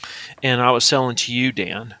and I was selling to you,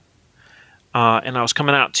 Dan, and I was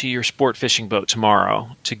coming out to your sport fishing boat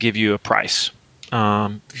tomorrow to give you a price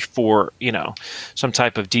for, some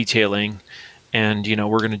type of detailing, and,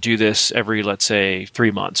 we're going to do this every, let's say,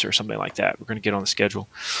 3 months or something like that. We're going to get on the schedule.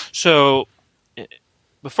 So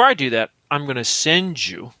before I do that, I'm going to send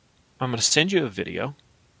you a video.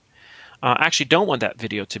 Actually, don't want that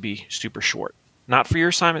video to be super short, not for your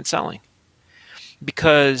assignment selling,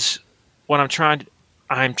 because what I'm trying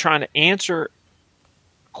to answer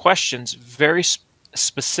questions very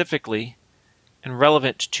specifically and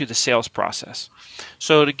relevant to the sales process.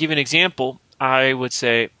 So to give you an example, I would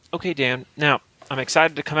say, okay, Dan, now I'm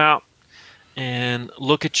excited to come out and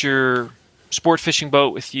look at your sport fishing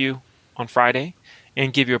boat with you on Friday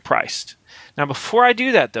and give you a price. Now, before I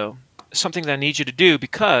do that, though, something that I need you to do,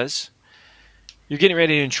 because you're getting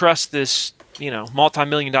ready to entrust this,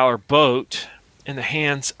 multi-million-dollar boat in the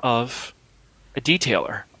hands of a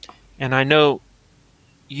detailer. And I know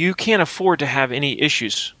you can't afford to have any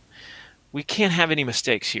issues. We can't have any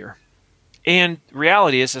mistakes here. And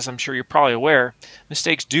reality is, as I'm sure you're probably aware,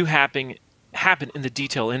 mistakes do happen in the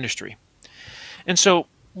detail industry. And so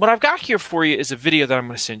what I've got here for you is a video that I'm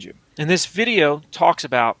going to send you. And this video talks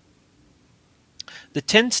about the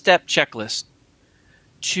 10-step checklist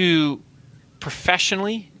to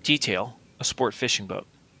professionally detail a sport fishing boat.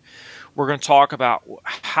 We're going to talk about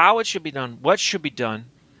how it should be done, what should be done,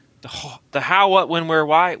 the how, what, when, where,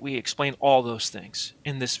 why. We explain all those things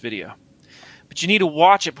in this video. But you need to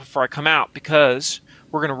watch it before I come out, because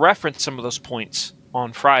we're going to reference some of those points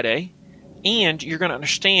on Friday, and you're going to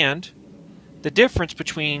understand the difference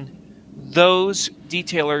between those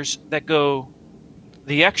detailers that go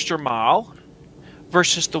the extra mile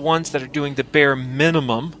versus the ones that are doing the bare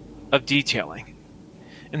minimum of detailing.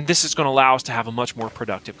 And this is going to allow us to have a much more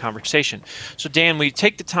productive conversation. So Dan, we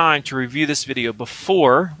take the time to review this video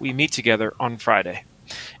before we meet together on Friday.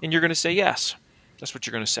 And you're going to say yes. That's what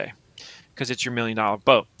you're going to say, because it's your $1 million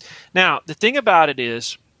boat. Now, the thing about it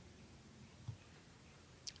is,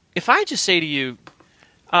 if I just say to you,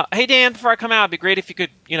 hey Dan, before I come out, it'd be great if you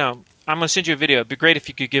could, I'm going to send you a video. It'd be great if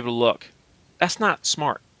you could give it a look. That's not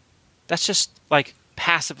smart. That's just like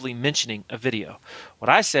passively mentioning a video. What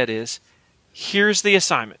I said is, here's the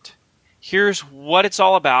assignment. Here's what it's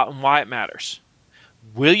all about and why it matters.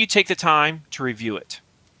 Will you take the time to review it?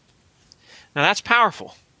 Now that's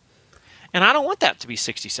powerful. And I don't want that to be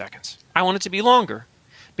 60 seconds. I want it to be longer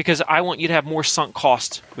because I want you to have more sunk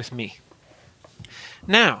cost with me.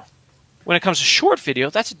 Now, when it comes to short video,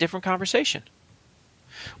 that's a different conversation.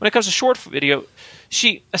 When it comes to short video,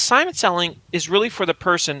 assignment selling is really for the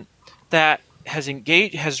person that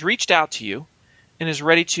has reached out to you and is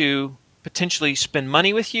ready to potentially spend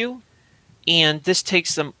money with you, and this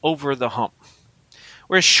takes them over the hump.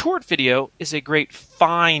 Whereas short video is a great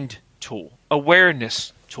find tool,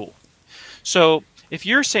 awareness tool. So if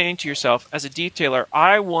you're saying to yourself, as a detailer,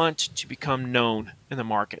 I want to become known in the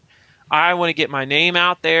market. I want to get my name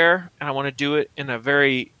out there, and I want to do it in a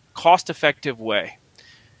very cost-effective way.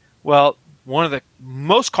 Well, one of the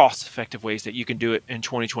most cost-effective ways that you can do it in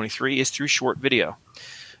 2023 is through short video.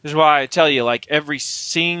 This is why I tell you, like every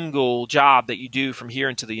single job that you do from here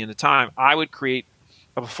until the end of time, I would create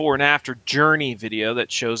a before and after journey video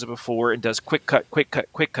that shows a before and does quick cut, quick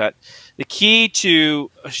cut, quick cut. The key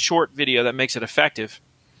to a short video that makes it effective,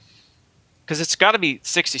 because it's got to be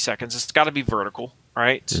 60 seconds, it's got to be vertical,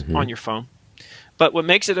 right, on your phone. But what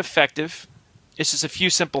makes it effective is just a few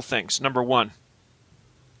simple things. Number one,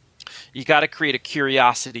 you got to create a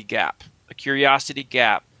curiosity gap. A curiosity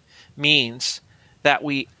gap means that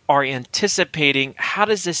we are anticipating, how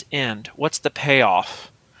does this end? What's the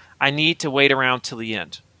payoff? I need to wait around till the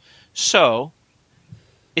end. So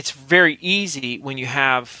it's very easy when you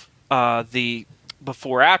have the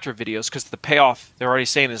before-after videos, because the payoff they're already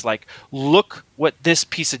saying is like, look what this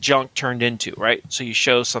piece of junk turned into, right? So you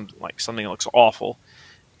show something that looks awful,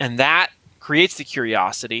 and that creates the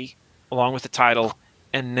curiosity along with the title.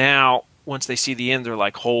 And now once they see the end, they're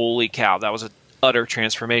like, holy cow, that was an utter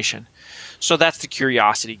transformation. So that's the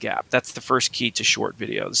curiosity gap. That's the first key to short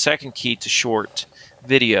video. The second key to short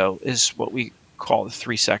video is what we call the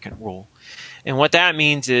 3-second rule. And what that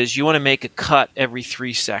means is you want to make a cut every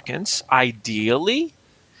 3 seconds, ideally.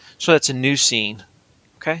 So that's a new scene,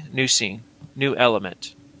 okay? New scene, new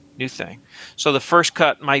element, new thing. So the first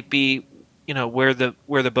cut might be, where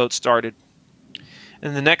the boat started.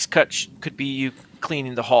 And the next cut could be you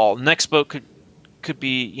cleaning the hull. The next boat could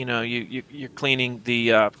be, you're cleaning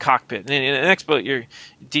the cockpit. And in the next boat, you're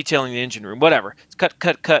detailing the engine room, whatever. It's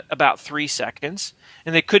cut about 3 seconds.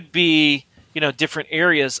 And they could be, different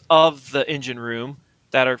areas of the engine room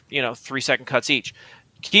that are, 3-second cuts each.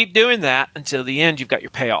 Keep doing that until the end, you've got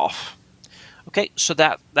your payoff. Okay, so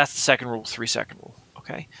that's the second rule, 3-second rule,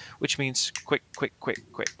 okay? Which means quick, quick, quick,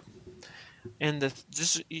 quick. And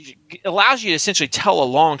this allows you to essentially tell a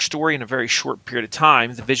long story in a very short period of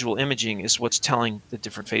time. The visual imaging is what's telling the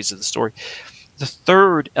different phases of the story. The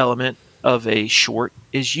third element of a short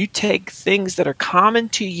is you take things that are common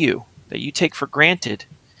to you, that you take for granted,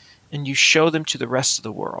 and you show them to the rest of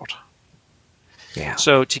the world. Yeah.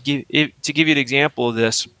 So to give you an example of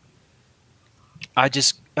this, I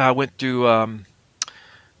just went through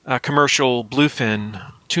a commercial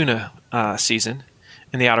bluefin tuna season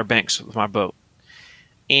in the Outer Banks with my boat.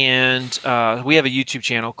 And we have a YouTube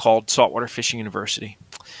channel called Saltwater Fishing University.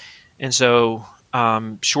 And so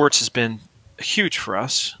shorts has been huge for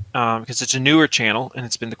us because it's a newer channel and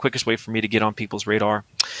it's been the quickest way for me to get on people's radar.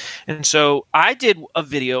 And so I did a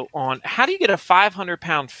video on how do you get a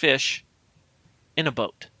 500-pound fish in a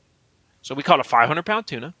boat. So we call it a 500-pound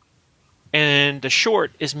tuna. And the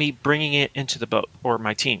short is me bringing it into the boat, or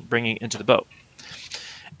my team bringing it into the boat.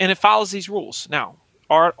 And it follows these rules. Now,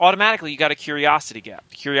 automatically you got a curiosity gap.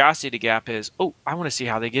 The curiosity gap is, oh, I want to see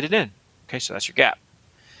how they get it in. Okay, so that's your gap.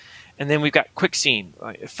 And then we've got quick scene.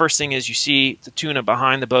 First thing is you see the tuna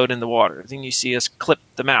behind the boat in the water. Then you see us clip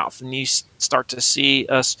the mouth, and you start to see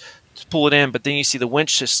us pull it in, but then you see the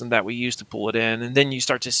winch system that we use to pull it in, and then you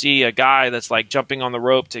start to see a guy that's like jumping on the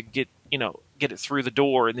rope to get it through the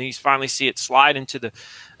door, and then you finally see it slide into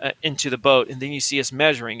the boat, and then you see us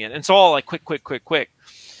measuring it. And it's all like quick, quick, quick, quick.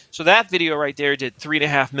 So that video right there did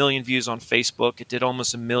 3.5 million views on Facebook. It did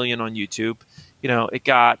almost 1 million on YouTube. It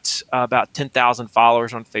got about 10,000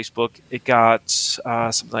 followers on Facebook. It got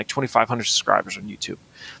something like 2,500 subscribers on YouTube,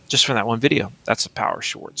 just from that one video. That's the power of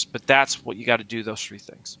shorts. But that's what you got to do. Those three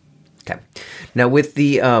things. Okay. Now with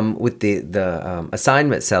the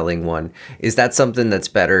assignment selling one, is that something that's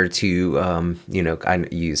better to I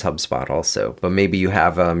use HubSpot also, but maybe you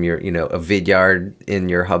have your a Vidyard in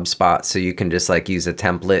your HubSpot, so you can just like use a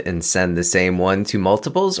template and send the same one to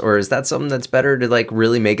multiples, or is that something that's better to like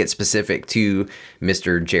really make it specific to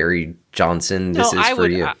Mr. Jerry Johnson? This is for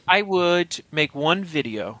you. I would make one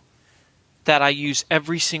video that I use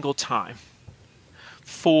every single time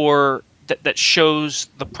for that shows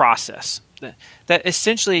the process. That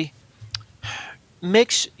essentially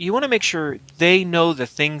you want to make sure they know the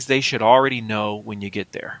things they should already know when you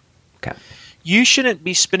get there. Okay. You shouldn't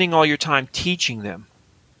be spending all your time teaching them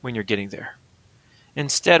when you're getting there.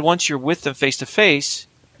 Instead, once you're with them face to face,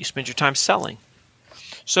 you spend your time selling.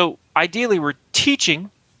 So ideally, we're teaching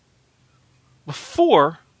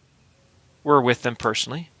before we're with them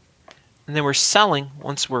personally, and then we're selling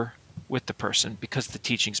once we're with the person because the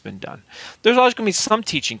teaching's been done. There's always going to be some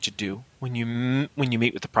teaching to do when you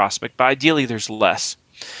meet with the prospect, but ideally there's less.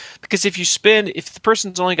 Because if the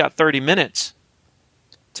person's only got 30 minutes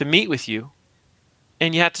to meet with you,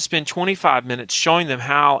 and you have to spend 25 minutes showing them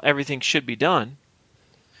how everything should be done,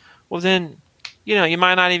 well then, you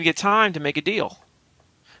might not even get time to make a deal.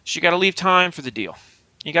 So you got to leave time for the deal.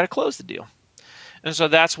 You got to close the deal. And so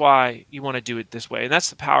that's why you want to do it this way. And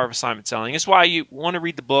that's the power of assignment selling. It's why you want to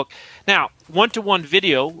read the book. Now, one-to-one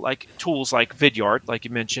video, like tools like Vidyard, like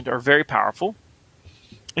you mentioned, are very powerful.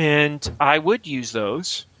 And I would use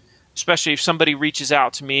those, especially if somebody reaches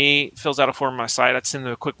out to me, fills out a form on my site. I'd send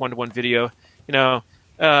them a quick one-to-one video. Hey,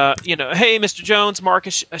 Mr. Jones,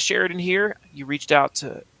 Marcus Sheridan here. You reached out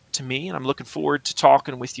to me, and I'm looking forward to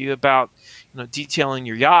talking with you about detailing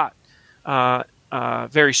your yacht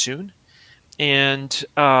very soon. And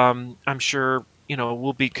I'm sure,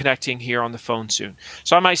 we'll be connecting here on the phone soon.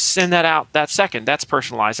 So I might send that out that second. That's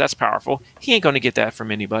personalized. That's powerful. He ain't going to get that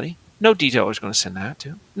from anybody. No detailer is going to send that to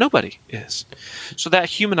him. Nobody is. So that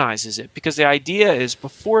humanizes it, because the idea is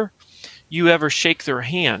before you ever shake their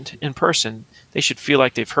hand in person, they should feel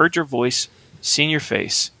like they've heard your voice, seen your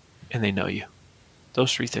face, and they know you.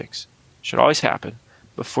 Those three things should always happen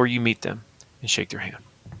before you meet them and shake their hand.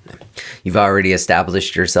 You've already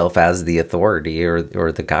established yourself as the authority or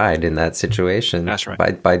the guide in that situation. That's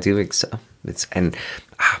right. By doing so.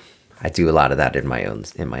 I do a lot of that in my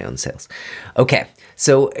own sales. Okay,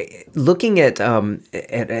 so looking at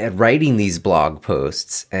writing these blog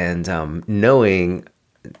posts and knowing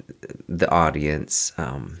the audience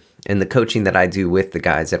and the coaching that I do with the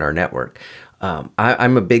guys in our network,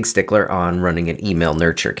 I'm a big stickler on running an email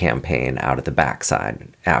nurture campaign out of the backside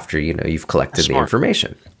after you've collected the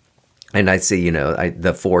information. And I see, the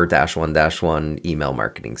 4-1-1 email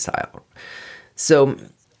marketing style. So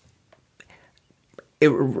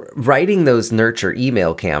writing those nurture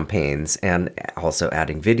email campaigns and also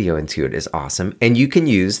adding video into it is awesome. And you can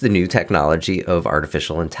use the new technology of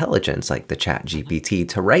artificial intelligence like the ChatGPT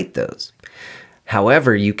to write those.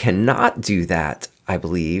 However, you cannot do that, I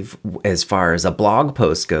believe, as far as a blog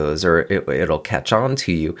post goes, or it'll catch on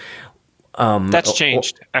to you. That's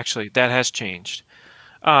changed, actually. That has changed.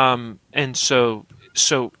 And so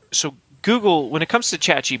Google, when it comes to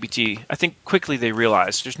ChatGPT, I think quickly they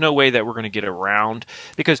realized there's no way that we're going to get around,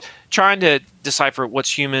 because trying to decipher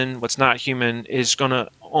what's human, what's not human is going to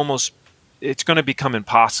it's going to become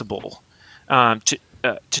impossible to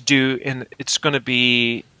do, and it's going to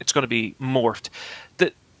be morphed.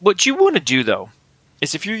 What you want to do though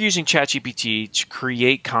is, if you're using ChatGPT to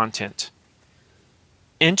create content,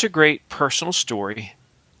 integrate personal story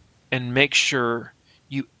and make sure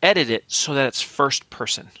you edit it so that it's first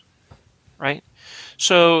person, right?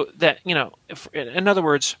 So that, in other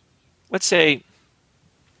words, let's say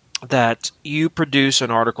that you produce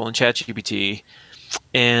an article in ChatGPT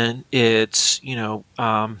and it's,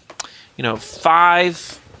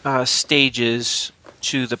 5 stages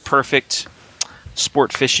to the perfect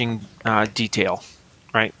sport fishing detail,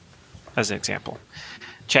 right? As an example,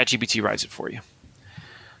 ChatGPT writes it for you.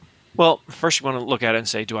 Well, first you want to look at it and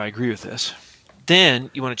say, do I agree with this? Then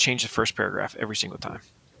you want to change the first paragraph every single time.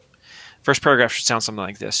 First paragraph should sound something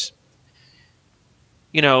like this.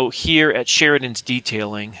 Here at Sheridan's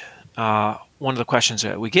Detailing, one of the questions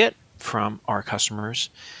that we get from our customers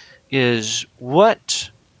is, what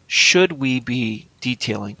should we be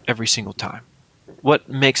detailing every single time? What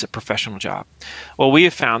makes a professional job? Well, we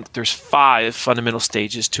have found that there's 5 fundamental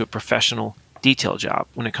stages to a professional detail job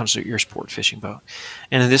when it comes to your sport fishing boat.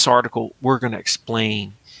 And in this article, we're going to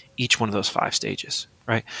explain each one of those 5 stages,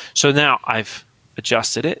 right? So now I've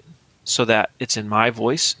adjusted it so that it's in my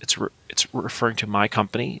voice. It's referring to my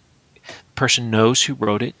company. The person knows who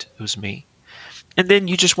wrote it. It was me. And then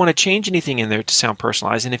you just want to change anything in there to sound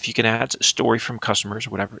personalized. And if you can add a story from customers or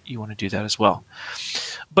whatever, you want to do that as well.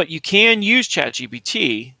 But you can use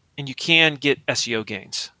ChatGPT and you can get SEO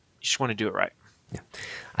gains. You just want to do it right. Yeah.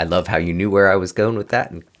 I love how you knew where I was going with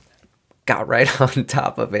that and got right on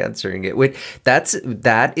top of answering it.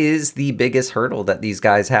 That is the biggest hurdle that these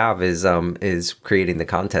guys have is creating the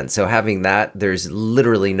content. So having that, there's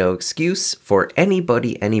literally no excuse for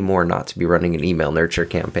anybody anymore not to be running an email nurture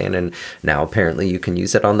campaign. And now apparently you can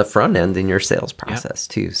use it on the front end in your sales process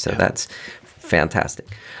too. So that's fantastic.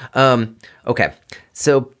 Okay,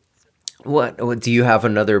 so. What do you have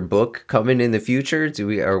another book coming in the future?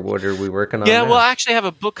 What are we working on? Yeah, now? well, I actually have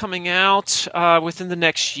a book coming out within the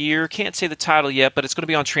next year. Can't say the title yet, but it's going to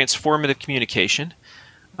be on transformative communication.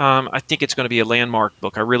 I think it's going to be a landmark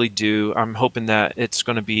book. I really do. I'm hoping that it's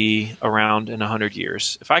going to be around in 100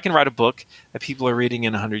 years. If I can write a book that people are reading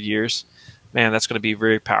in 100 years, man, that's going to be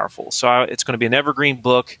very powerful. So it's going to be an evergreen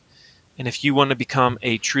book. And if you want to become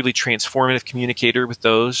a truly transformative communicator with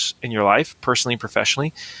those in your life, personally and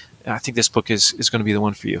professionally, I think this book is going to be the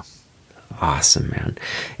one for you. Awesome, man.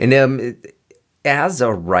 And as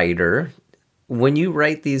a writer, when you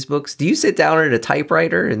write these books, do you sit down at a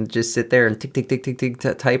typewriter and just sit there and tick, tick, tick, tick,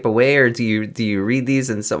 tick, type away? Or do you read these?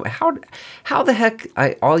 And so how the heck,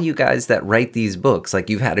 all you guys that write these books, like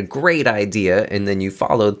you've had a great idea and then you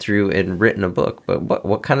followed through and written a book, but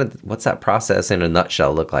what's that process in a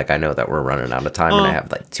nutshell look like? I know that we're running out of time and I have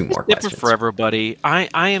like two more questions. Different for everybody.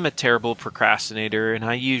 I am a terrible procrastinator and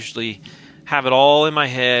I usually have it all in my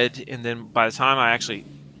head. And then by the time I actually,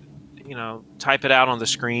 type it out on the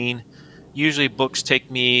screen, usually books take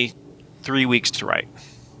me 3 weeks to write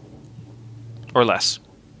or less.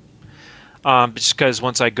 Just because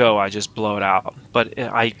once I go, I just blow it out. But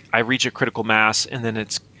I reach a critical mass and then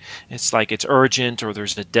it's like it's urgent or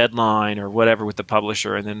there's a deadline or whatever with the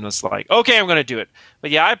publisher. And then it's like, okay, I'm going to do it.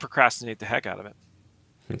 But yeah, I procrastinate the heck out of it.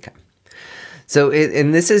 Okay. So,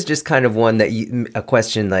 and this is just kind of one that a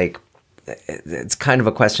question like, it's kind of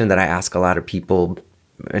a question that I ask a lot of people.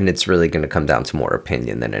 And it's really going to come down to more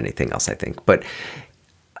opinion than anything else, I think. But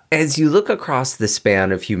as you look across the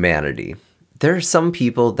span of humanity, there are some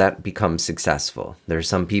people that become successful. There are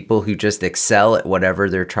some people who just excel at whatever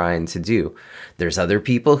they're trying to do. There's other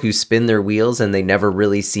people who spin their wheels and they never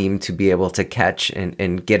really seem to be able to catch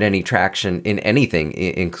and get any traction in anything,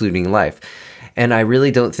 including life. And I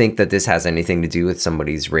really don't think that this has anything to do with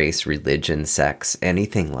somebody's race, religion, sex,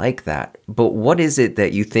 anything like that. But what is it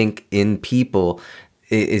that you think in people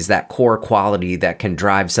is that core quality that can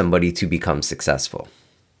drive somebody to become successful?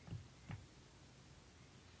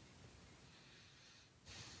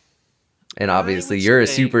 And obviously you're a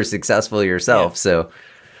super successful yourself. Yeah. So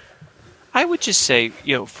I would just say,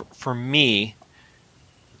 for me,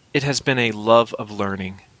 it has been a love of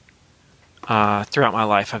learning throughout my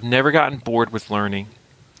life. I've never gotten bored with learning.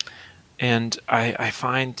 And I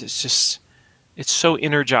find it's so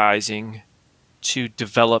energizing to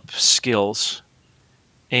develop skills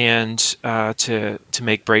and to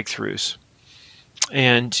make breakthroughs.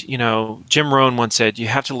 And, Jim Rohn once said, you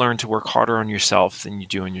have to learn to work harder on yourself than you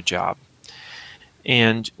do on your job.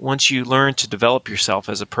 And once you learn to develop yourself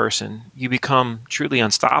as a person, you become truly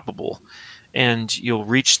unstoppable and you'll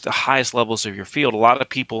reach the highest levels of your field. A lot of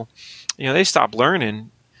people, they stop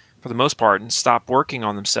learning for the most part and stop working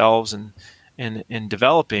on themselves and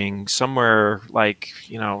developing somewhere like,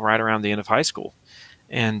 right around the end of high school.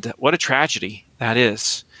 And what a tragedy that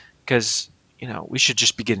is, because, we should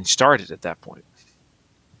just be getting started at that point.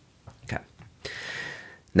 Okay.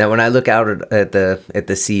 Now, when I look out at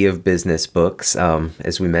the sea of business books,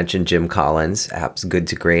 as we mentioned, Jim Collins, Good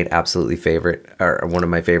to Great, absolutely favorite, or one of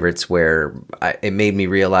my favorites, where it made me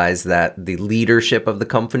realize that the leadership of the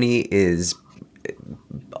company is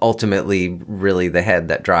ultimately really the head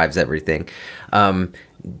that drives everything.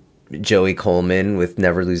 Joey Coleman with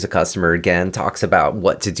Never Lose a Customer Again talks about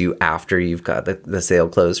what to do after you've got the sale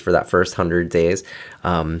closed for that first 100 days.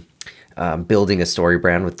 Building a story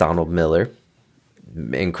brand with Donald Miller.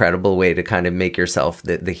 Incredible way to kind of make yourself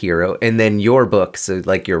the hero. And then your book, so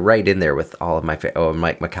like you're right in there with all of my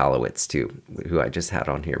Mike Michalowicz too, who I just had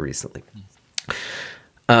on here recently.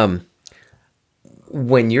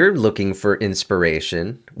 When you're looking for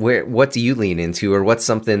inspiration, what do you lean into, or what's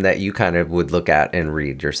something that you kind of would look at and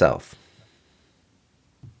read yourself?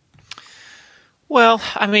 Well,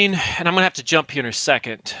 and I'm going to have to jump here in a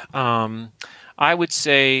second. I would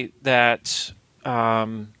say that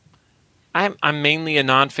I'm mainly a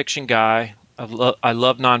nonfiction guy. I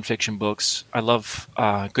love nonfiction books. I love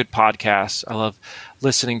good podcasts. I love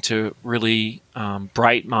listening to really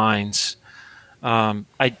bright minds.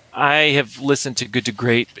 I have listened to Good to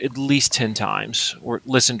Great at least 10 times, or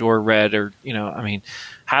listened or read, or I mean,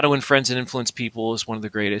 How to Win Friends and Influence People is one of the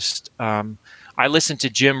greatest. I listen to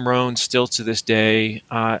Jim Rohn still to this day,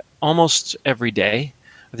 almost every day.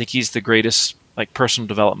 I think he's the greatest personal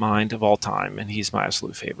development mind of all time, and he's my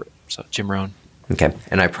absolute favorite. So Jim Rohn. Okay,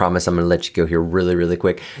 and I promise I'm going to let you go here really, really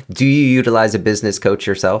quick. Do you utilize a business coach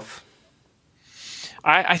yourself?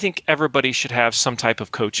 I think everybody should have some type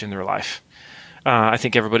of coach in their life. I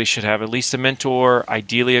think everybody should have at least a mentor,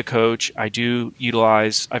 ideally a coach. I do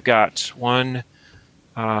utilize, I've got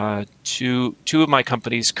two of my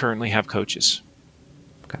companies currently have coaches.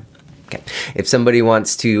 Okay. If somebody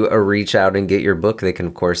wants to reach out and get your book, they can,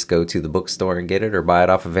 of course, go to the bookstore and get it, or buy it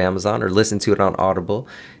off of Amazon, or listen to it on Audible.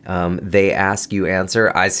 They Ask, You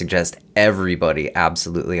Answer. I suggest everybody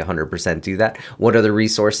absolutely 100% do that. What other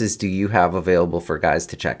resources do you have available for guys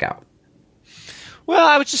to check out? Well,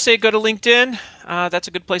 I would just say go to LinkedIn. That's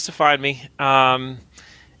a good place to find me.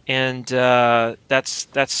 That's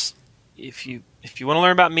if you want to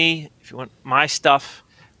learn about me, if you want my stuff,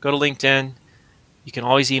 go to LinkedIn. You can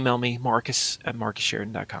always email me,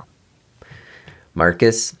 Marcus@marcussheridan.com.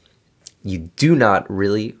 Marcus, you do not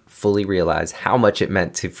really fully realize how much it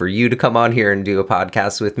meant for you to come on here and do a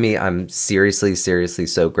podcast with me. I'm seriously, seriously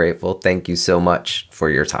so grateful. Thank you so much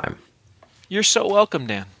for your time. You're so welcome,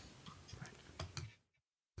 Dan.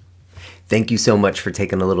 Thank you so much for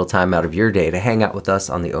taking a little time out of your day to hang out with us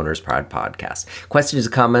on the Owner's Pride Podcast. Questions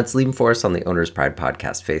or comments, leave them for us on the Owner's Pride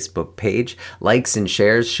Podcast Facebook page. Likes and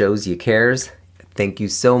shares shows you cares. Thank you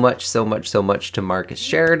so much, so much, so much to Marcus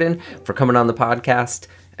Sheridan for coming on the podcast.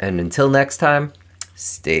 And until next time,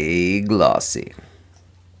 stay glossy.